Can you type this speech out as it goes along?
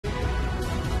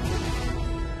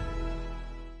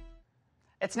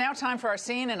It's now time for our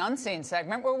Seen and Unseen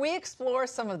segment, where we explore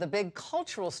some of the big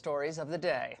cultural stories of the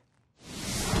day.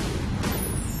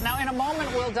 Now, in a moment,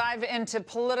 we'll dive into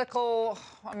political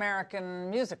American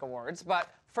Music Awards. But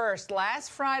first, last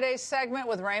Friday's segment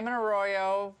with Raymond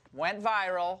Arroyo went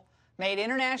viral, made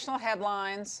international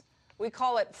headlines. We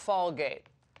call it Fallgate.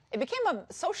 It became a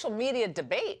social media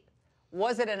debate.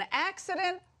 Was it an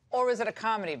accident or was it a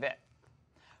comedy bit?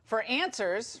 For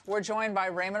answers, we're joined by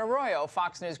Raymond Arroyo,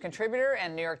 Fox News contributor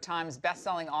and New York Times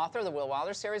bestselling author of the Will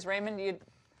Wilder series. Raymond,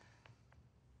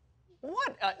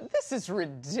 this is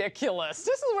ridiculous.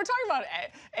 We're talking about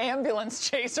ambulance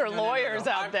chaser lawyers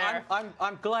out there.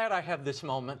 I'm glad I have this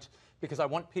moment because I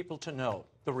want people to know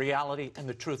the reality and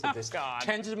the truth of this. God.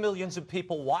 Tens of millions of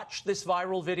people watched this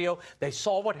viral video. They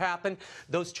saw what happened.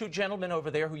 Those two gentlemen over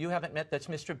there who you haven't met, that's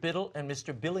Mr. Biddle and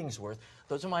Mr. Billingsworth.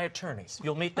 Those are my attorneys.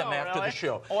 You'll meet them after really? the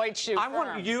show. I'm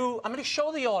going to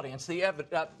show the audience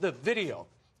the video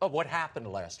of what happened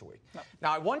last week. No.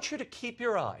 Now, I want you to keep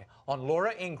your eye on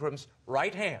Laura Ingraham's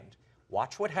right hand.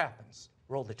 Watch what happens.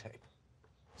 Roll the tape.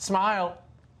 Smile.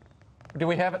 Do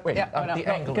we have it? Wait,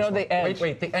 the angle. Go to the edge.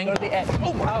 Wait, the angle. Go to the edge.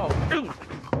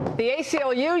 Oh. The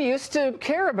ACLU used to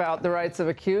care about the rights of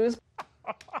accused.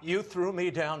 You threw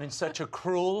me down in such a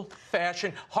cruel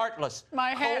fashion, heartless. My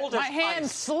hand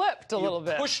slipped a little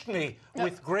bit. You pushed me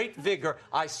with great vigor.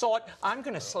 I saw it. I'm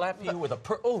going to slap you with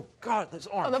oh God, this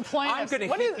arm. The plaintiffs. I'm going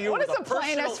to hit you with a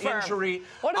personal injury.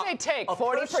 What do they take?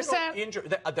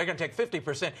 40%? They're going to take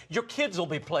 50%. Your kids will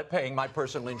be paying my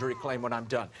personal injury claim when I'm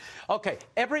done. Okay,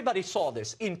 everybody saw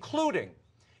this, including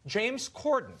James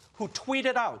Corden, who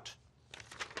tweeted out,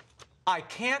 "I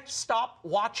can't stop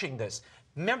watching this."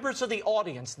 Members of the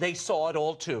audience, they saw it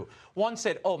all, too. One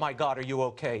said, "Oh, my God, are you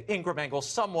okay? Ingraham Angle,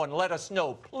 someone let us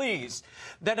know, please."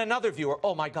 Then another viewer,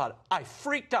 "Oh, my God, I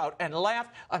freaked out and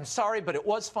laughed. I'm sorry, but it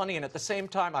was funny." And at the same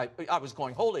time, I was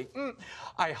going, holy,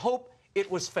 I hope it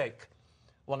was fake.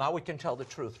 Well, now we can tell the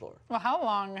truth, Laura. Well, how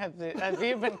long have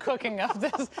you been cooking up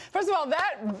this? First of all,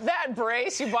 that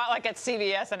brace you bought like at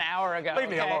CVS an hour ago.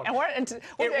 Leave me alone. And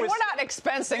we're not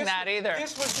expensing that either.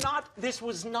 This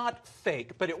was not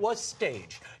fake, but it was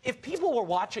staged. If people were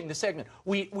watching the segment,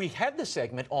 we had the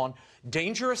segment on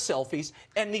dangerous selfies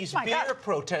and these beer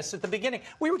protests at the beginning.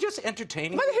 We were just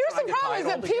entertaining. But here's the problem: is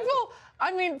that people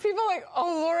are like,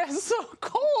 "Oh, Laura's so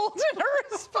cold," in her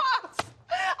response.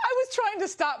 I was trying to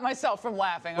stop myself from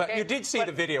laughing. Okay? But you did see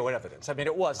the video evidence. I mean,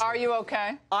 it was. Are you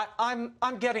okay?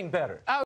 I'm getting better.